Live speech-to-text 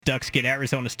Ducks get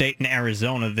Arizona State in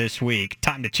Arizona this week.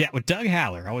 Time to chat with Doug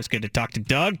Haller. Always good to talk to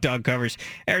Doug. Doug covers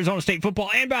Arizona State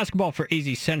football and basketball for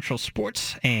AZ Central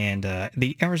Sports and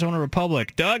the Arizona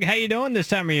Republic. Doug, how you doing this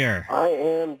time of year? I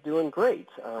am doing great.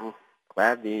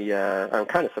 Glad I'm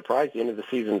kind of surprised the end of the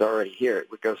season's already here.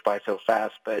 It goes by so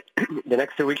fast, but the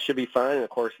next 2 weeks should be fun, and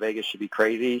of course Vegas should be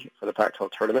crazy for the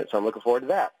Pac-12 tournament, so I'm looking forward to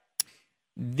that.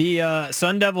 The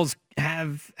Sun Devils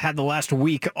have had the last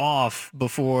week off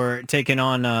before taking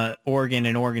on Oregon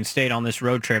and Oregon State on this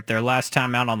road trip. Their last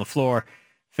time out on the floor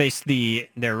faced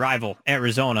their rival,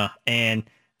 Arizona, and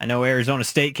I know Arizona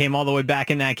State came all the way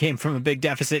back in that game from a big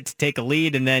deficit to take a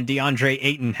lead, and then DeAndre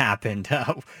Ayton happened.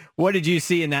 What did you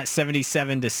see in that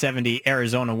 77-70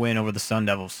 Arizona win over the Sun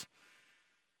Devils?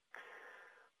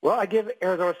 Well, I give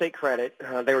Arizona State credit.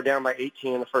 They were down by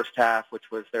 18 in the first half, which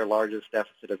was their largest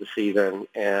deficit of the season,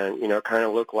 and it kind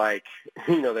of looked like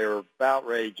they were about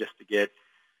ready just to get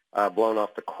blown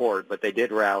off the court, but they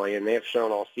did rally, and they have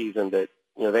shown all season that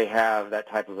they have that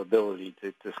type of ability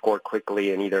to score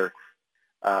quickly and either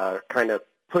kind of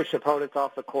push opponents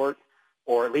off the court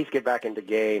or at least get back into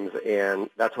games,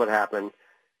 and that's what happened.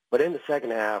 But in the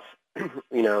second half,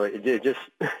 it just,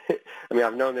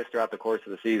 I've known this throughout the course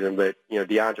of the season, but,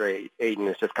 DeAndre Ayton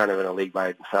is just kind of in a league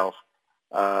by himself.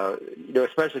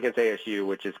 Especially against ASU,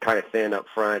 which is kind of thin up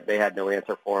front. They had no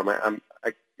answer for him.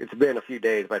 It's been a few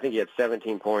days, but I think he had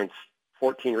 17 points,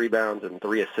 14 rebounds, and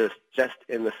 3 assists just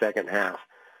in the second half.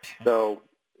 So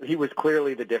he was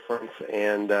clearly the difference,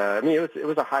 and it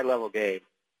was a high-level game.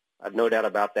 I've no doubt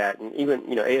about that. And even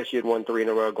ASU had won 3 in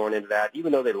a row going into that.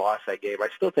 Even though they lost that game, I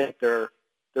still think they're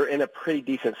in a pretty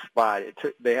decent spot.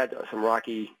 They had some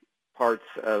rocky parts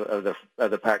of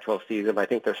the Pac-12 season, but I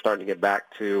think they're starting to get back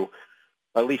to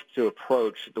at least to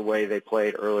approach the way they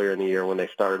played earlier in the year when they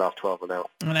started off 12-0.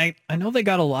 And I know they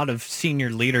got a lot of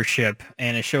senior leadership,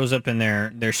 and it shows up in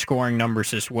their scoring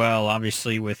numbers as well,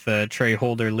 obviously with Trey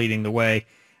Holder leading the way.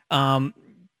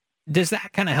 Does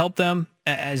that kind of help them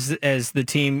as the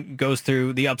team goes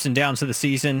through the ups and downs of the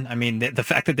season? I mean, the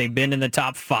fact that they've been in the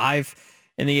top 5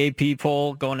 in the AP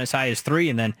poll, going as high as 3,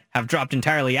 and then have dropped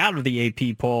entirely out of the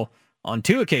AP poll on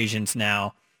 2 occasions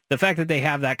now. The fact that they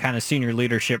have that kind of senior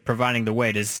leadership providing the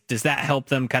way, does that help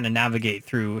them kind of navigate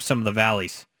through some of the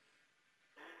valleys?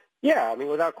 Yeah,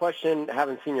 without question,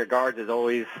 having senior guards is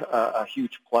always a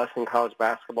huge plus in college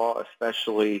basketball,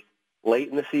 especially late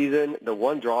in the season. The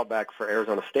one drawback for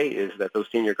Arizona State is that those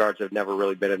senior guards have never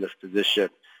really been in this position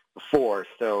before,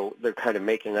 so they're kind of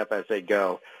making it up as they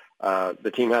go.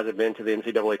 The team hasn't been to the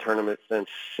NCAA tournament since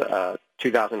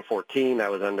 2014. That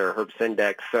was under Herb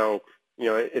Sendek. So,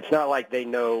 it's not like they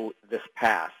know this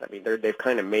path. They've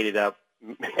kind of made it up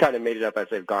as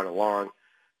they've gone along.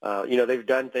 They've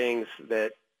done things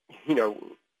that, no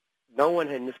one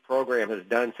in this program has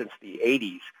done since the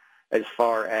 80s as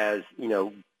far as,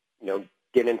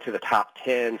 get into the top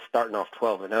 10, starting off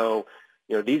 12-0.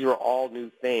 These were all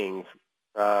new things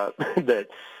that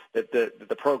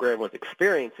the program was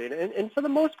experiencing. And for the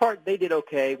most part, they did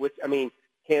okay with,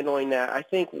 handling that. I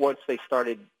think once they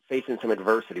started facing some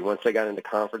adversity, once they got into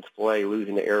conference play,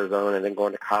 losing to Arizona and then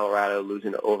going to Colorado,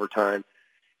 losing to overtime,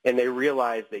 and they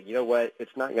realized that,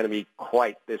 it's not going to be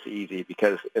quite this easy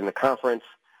because in the conference,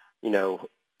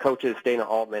 coaches Dana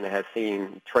Altman has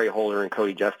seen Trey Holder and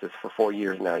Cody Justice for 4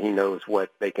 years now. He knows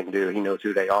what they can do. He knows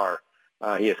who they are.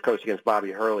 He has coached against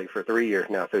Bobby Hurley for 3 years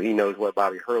now, so he knows what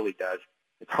Bobby Hurley does.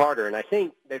 It's harder, and I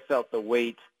think they felt the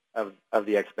weight of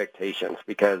the expectations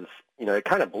because, it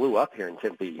kind of blew up here in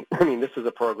Tempe. This is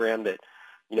a program that,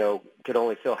 could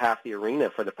only fill half the arena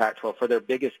for the Pac-12 for their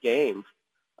biggest games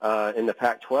in the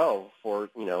Pac-12 for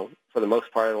the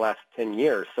most part of the last 10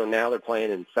 years. So now they're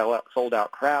playing in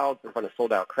sold-out crowds, in front of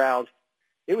sold-out crowds.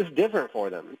 It was different for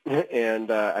them.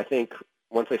 And I think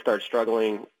once they started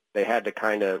struggling, they had to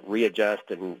kind of readjust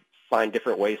and find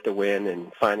different ways to win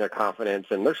and find their confidence.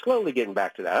 And they're slowly getting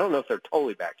back to that. I don't know if they're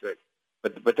totally back to it,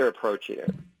 but they're approaching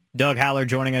it. Doug Haller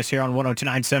joining us here on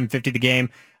 102.9 750 The Game.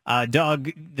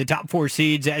 Doug, the top 4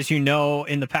 seeds, as you know,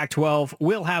 in the Pac-12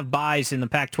 will have buys in the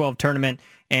Pac-12 tournament,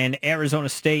 and Arizona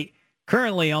State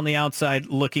currently on the outside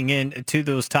looking in to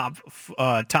those top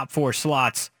 4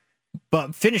 slots,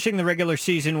 but finishing the regular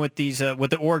season with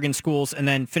the Oregon schools and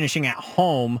then finishing at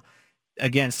home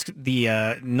against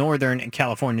the Northern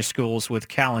California schools with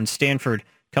Cal and Stanford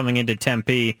coming into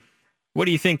Tempe. What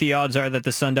do you think the odds are that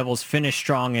the Sun Devils finish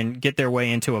strong and get their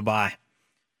way into a bye?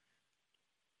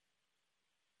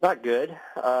 Not good.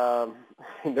 There are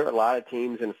a lot of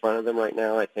teams in front of them right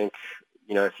now. I think,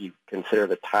 if you consider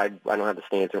the tide, I don't have the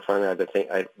standings in front of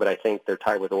me, but I think they're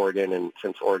tied with Oregon, and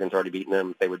since Oregon's already beaten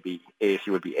them, ASU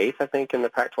would be 8th, I think, in the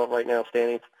Pac-12 right now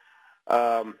standings.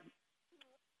 I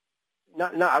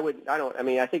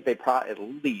think they probably at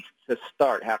least to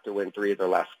start have to win 3 of their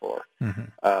last 4. Mm-hmm.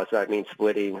 So that means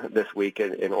splitting this week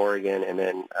in Oregon and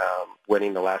then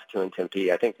winning the last 2 in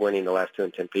Tempe. I think winning the last 2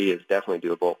 in Tempe is definitely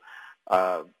doable.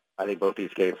 I think both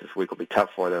these games this week will be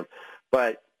tough for them.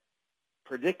 But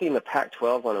predicting the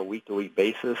Pac-12 on a week-to-week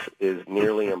basis is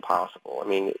nearly impossible. I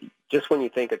mean, just when you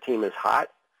think a team is hot,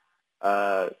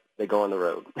 they go on the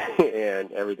road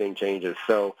and everything changes.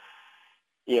 So,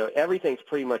 everything's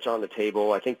pretty much on the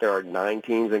table. I think there are 9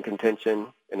 teams in contention,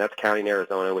 and that's counting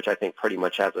Arizona, which I think pretty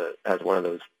much has one of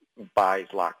those buys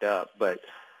locked up. But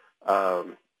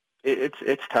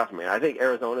it's tough, man. I think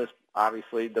Arizona's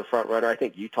obviously the front runner. I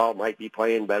think Utah might be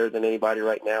playing better than anybody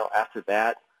right now. After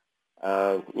that,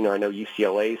 I know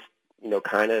UCLA's,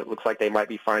 kind of looks like they might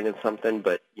be finding something,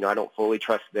 but, I don't fully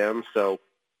trust them. So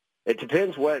it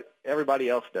depends what everybody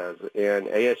else does. And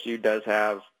ASU does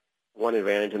have one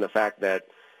advantage in the fact that,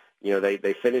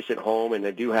 they finish at home and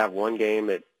they do have one game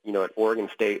at Oregon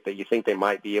State that you think they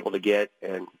might be able to get.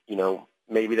 And,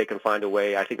 maybe they can find a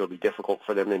way. I think it'll be difficult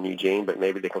for them in Eugene, but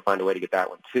maybe they can find a way to get that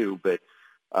one too. But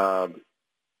I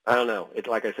don't know. It's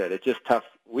like I said, it's just tough.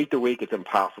 Week to week, it's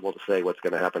impossible to say what's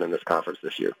going to happen in this conference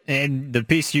this year. And the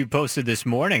piece you posted this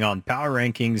morning on power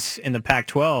rankings in the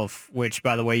Pac-12, which,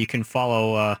 by the way, you can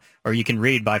follow or you can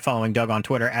read by following Doug on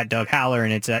Twitter at Doug Haller,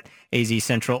 and it's at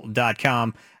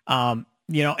azcentral.com.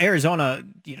 Arizona,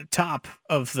 top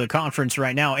of the conference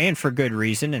right now, and for good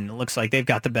reason. And it looks like they've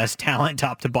got the best talent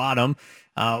top to bottom,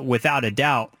 without a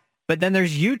doubt. But then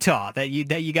there's Utah that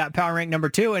you got power ranked number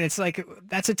 2, and it's like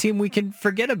that's a team we can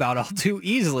forget about all too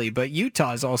easily. But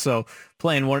Utah is also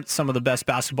playing some of the best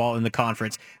basketball in the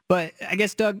conference. But I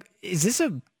guess, Doug, is this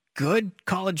a good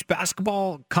college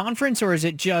basketball conference, or is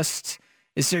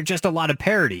there just a lot of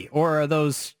parity, or are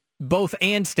those both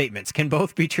and statements can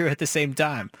both be true at the same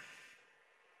time?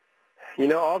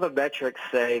 All the metrics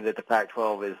say that the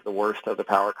Pac-12 is the worst of the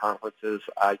power conferences.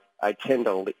 I tend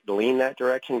to lean that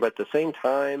direction, but at the same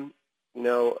time,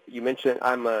 you mentioned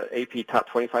I'm a AP Top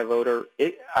 25 voter.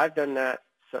 I've done that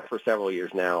for several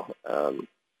years now.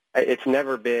 It's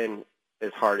never been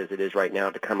as hard as it is right now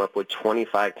to come up with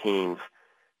 25 teams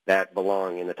that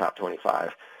belong in the top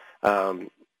 25.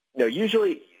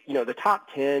 Usually, the top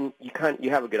 10,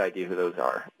 you have a good idea who those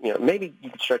are. Maybe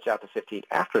you could stretch out to 15.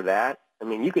 After that,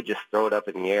 you could just throw it up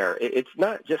in the air. It's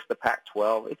not just the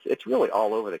Pac-12. It's really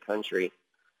all over the country.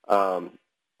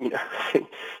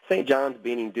 St. John's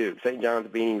beating Duke, St. John's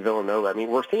beating Villanova.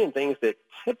 We're seeing things that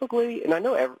typically, and I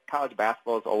know college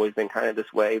basketball has always been kind of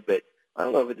this way, but I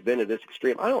don't know if it's been to this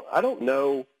extreme. I don't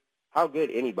know how good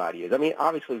anybody is.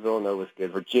 Obviously Villanova's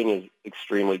good. Virginia's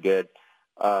extremely good.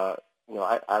 I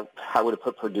would have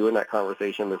put Purdue in that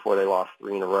conversation before they lost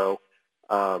 3 in a row.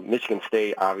 Michigan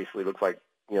State obviously looks like,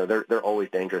 they're always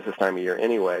dangerous this time of year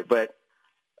anyway. But,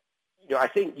 I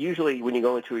think usually when you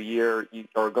go into a year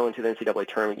or go into the NCAA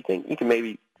tournament, you think you can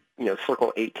maybe,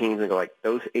 circle 8 teams and go like,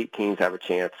 those 8 teams have a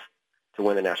chance to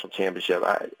win the national championship.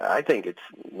 I think it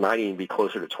might even be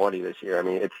closer to 20 this year.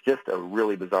 It's just a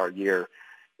really bizarre year.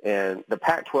 And the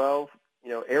Pac-12,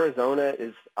 Arizona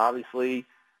is obviously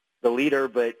the leader,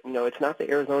 but, it's not the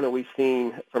Arizona we've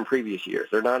seen from previous years.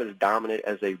 They're not as dominant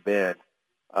as they've been.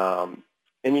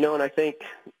 And I think,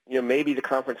 maybe the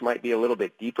conference might be a little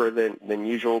bit deeper than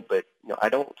usual, but, I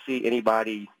don't see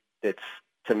anybody that's,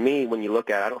 to me, when you look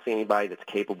at it, I don't see anybody that's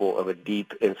capable of a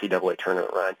deep NCAA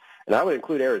tournament run. And I would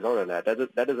include Arizona in that.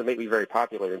 That doesn't make me very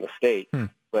popular in the state,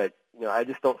 but, I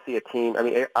just don't see a team.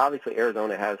 Obviously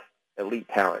Arizona has elite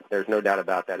talent. There's no doubt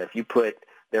about that. If you put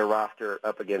their roster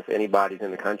up against anybody's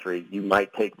in the country, you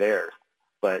might take theirs.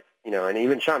 But, and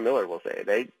even Sean Miller will say,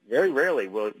 they very rarely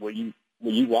will you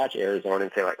watch Arizona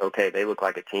and say, like, okay, they look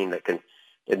like a team that can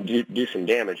do some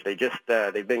damage.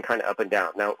 They've been kind of up and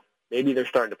down. Now, maybe they're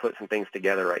starting to put some things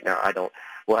together right now.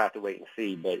 We'll have to wait and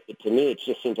see. But to me, it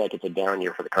just seems like it's a down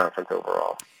year for the conference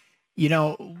overall.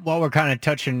 While we're kind of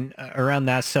touching around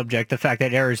that subject, the fact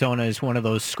that Arizona is one of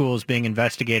those schools being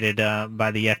investigated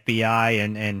by the FBI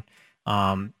and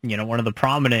one of the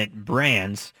prominent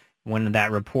brands when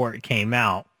that report came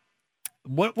out,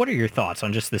 what are your thoughts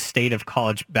on just the state of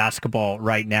college basketball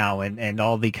right now and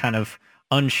all the kind of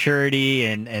unsurety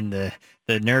and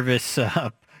the nervous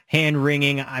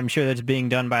hand-wringing I'm sure that's being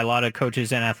done by a lot of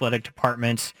coaches and athletic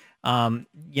departments? On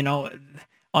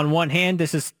one hand,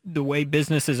 this is the way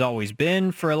business has always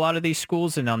been for a lot of these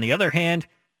schools, and on the other hand,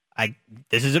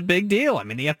 this is a big deal.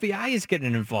 The FBI is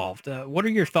getting involved. What are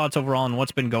your thoughts overall on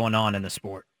what's been going on in the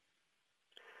sport?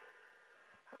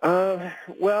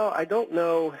 Well, I don't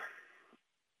know.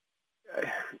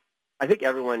 I think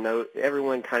everyone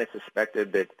kind of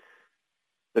suspected that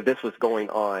this was going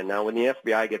on. Now, when the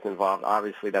FBI gets involved,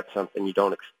 obviously that's something you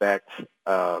don't expect.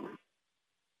 When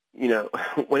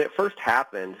it first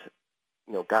happened,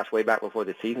 way back before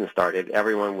the season started,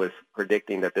 everyone was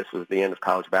predicting that this was the end of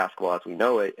college basketball as we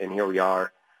know it, and here we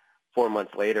are 4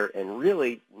 months later, and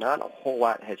really not a whole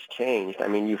lot has changed. I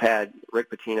mean, you've had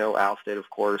Rick Pitino ousted, of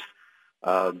course.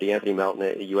 DeAnthony Melton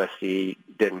at USC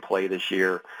didn't play this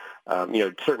year.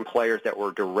 Certain players that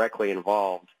were directly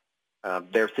involved,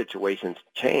 their situations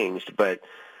changed, but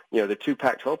the two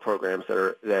Pac-12 programs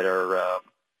that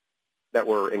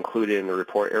were included in the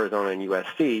report, Arizona and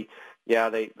USC,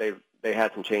 they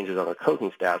had some changes on their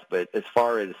coaching staffs, but as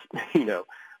far as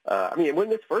when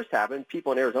this first happened,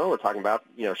 people in Arizona were talking about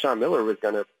Sean Miller was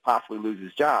going to possibly lose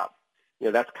his job.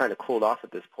 That's kind of cooled off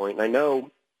at this point, and I know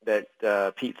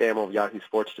that Pete Thamel of Yahoo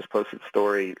Sports just posted a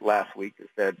story last week that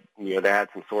said, they had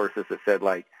some sources that said,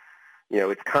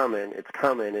 it's coming,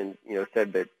 and,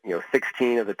 said that,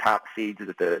 16 of the top seeds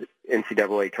that the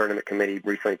NCAA tournament committee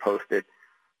recently posted,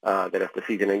 that if the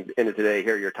season ended today,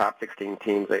 here are your top 16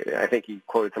 teams. I think he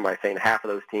quoted somebody saying half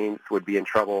of those teams would be in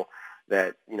trouble,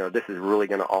 that, this is really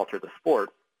going to alter the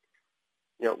sport.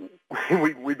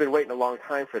 We've been waiting a long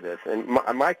time for this. And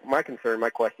my concern,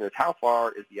 my question is, how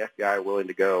far is the FBI willing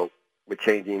to go with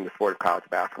changing the sport of college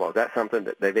basketball? Is that something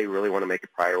that they really want to make a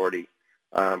priority?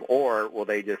 Or will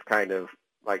they just kind of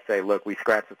say, look, we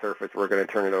scratched the surface, we're going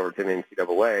to turn it over to the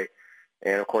NCAA.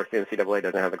 And, of course, the NCAA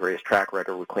doesn't have the greatest track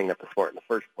record with cleaning up the sport in the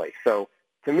first place. So,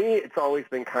 to me, it's always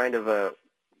been kind of a,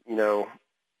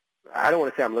 I don't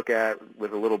want to say I'm looking at it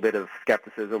with a little bit of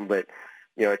skepticism, but,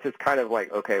 it's just kind of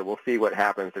okay, we'll see what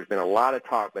happens. There's been a lot of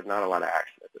talk, but not a lot of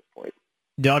action at this point.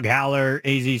 Doug Haller,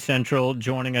 AZ Central,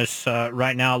 joining us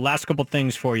right now. Last couple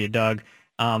things for you, Doug.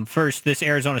 First, this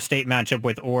Arizona State matchup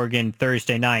with Oregon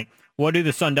Thursday night. What do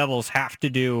the Sun Devils have to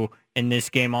do in this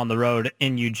game on the road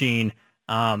in Eugene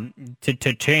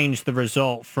to change the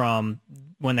result from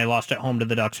when they lost at home to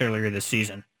the Ducks earlier this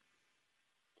season?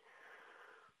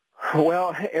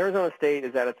 Well, Arizona State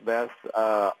is at its best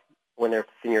when their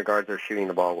senior guards are shooting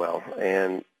the ball well,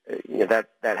 and that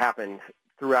happened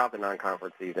throughout the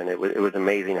non-conference season. It was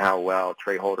amazing how well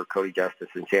Trey Holder, Cody Justice,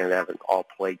 and Shannon Evans all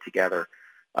played together.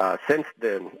 Since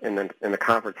then, in the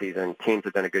conference season, teams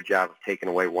have done a good job of taking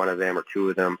away one of them or two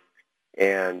of them,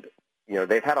 and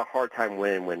they've had a hard time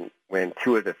winning when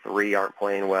two of the three aren't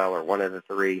playing well or one of the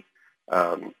three.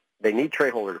 They need Trey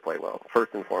Holder to play well,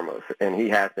 first and foremost, and he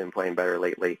has been playing better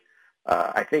lately.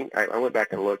 I think I went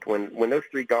back and looked. When those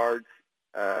three guards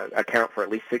account for at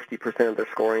least 60% of their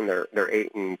scoring, they're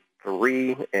 8-3,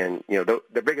 and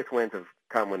the biggest wins have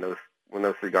come when those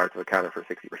three guards have accounted for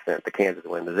 60%. The Kansas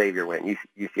win, the Xavier win,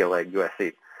 UCLA,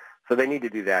 USC. So they need to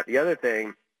do that. The other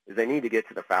thing is they need to get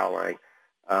to the foul line.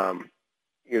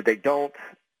 They don't.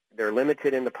 They're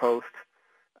limited in the post,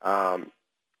 and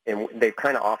they've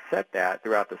kind of offset that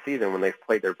throughout the season when they've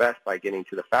played their best by getting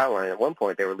to the foul line. At one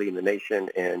point, they were leading the nation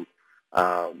in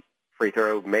free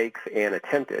throw makes and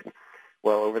attempted.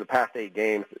 Well, over the past 8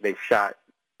 games, they've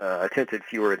attempted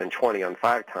fewer than 20 on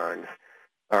 5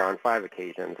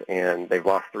 occasions, and they've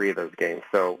lost 3 of those games.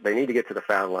 So they need to get to the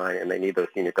foul line, and they need those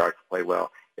senior guards to play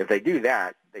well. If they do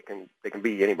that, they can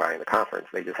beat anybody in the conference.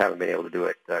 They just haven't been able to do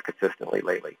it consistently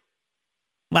lately.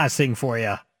 Last thing for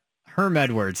you, Herm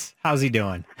Edwards, how's he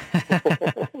doing?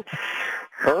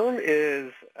 Herm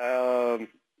is, everyone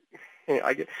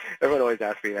always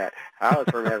asks me that. How is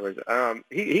Herm Edwards?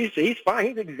 He's fine.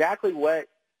 He's exactly what,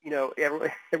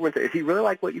 everyone says. Is he really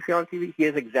like what you see on TV? He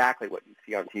is exactly what you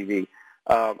see on TV.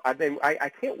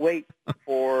 I can't wait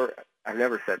for, I've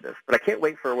never said this, but I can't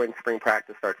wait for when spring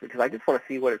practice starts because I just want to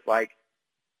see what it's like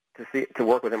to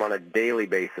work with him on a daily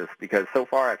basis, because so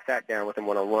far I've sat down with him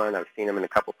one-on-one. I've seen him in a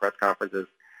couple press conferences,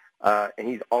 and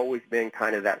he's always been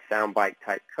kind of that soundbite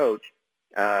type coach,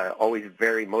 always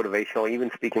very motivational,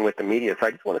 even speaking with the media. So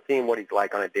I just want to see him what he's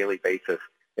like on a daily basis,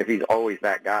 if he's always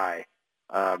that guy.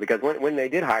 Because when they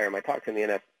did hire him, I talked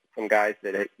to some guys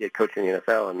that had coached in the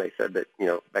NFL, and they said that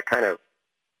that kind of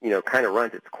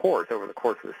runs its course over the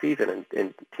course of the season,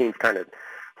 and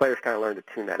players kind of learn to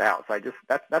tune that out. So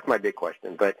that's my big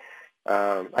question. But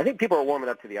I think people are warming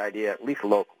up to the idea, at least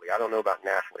locally. I don't know about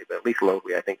nationally, but at least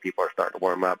locally, I think people are starting to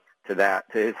warm up to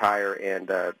his hire,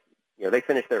 and they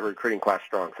finished their recruiting class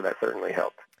strong, so that certainly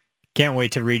helped. Can't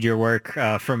wait to read your work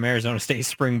from Arizona State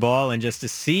spring ball and just to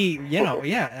see,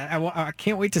 I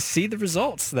can't wait to see the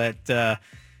results that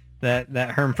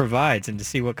Herm provides and to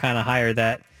see what kind of hire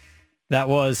that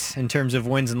was in terms of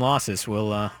wins and losses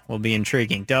will be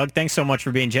intriguing. Doug, thanks so much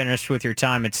for being generous with your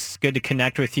time. It's good to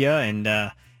connect with you,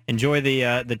 and enjoy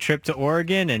the trip to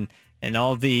Oregon and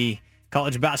all the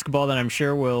college basketball that I'm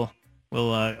sure will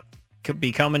could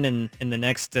be coming in the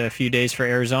next few days for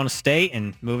Arizona State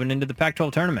and moving into the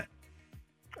Pac-12 tournament.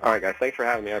 All right, guys. Thanks for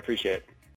having me. I appreciate it.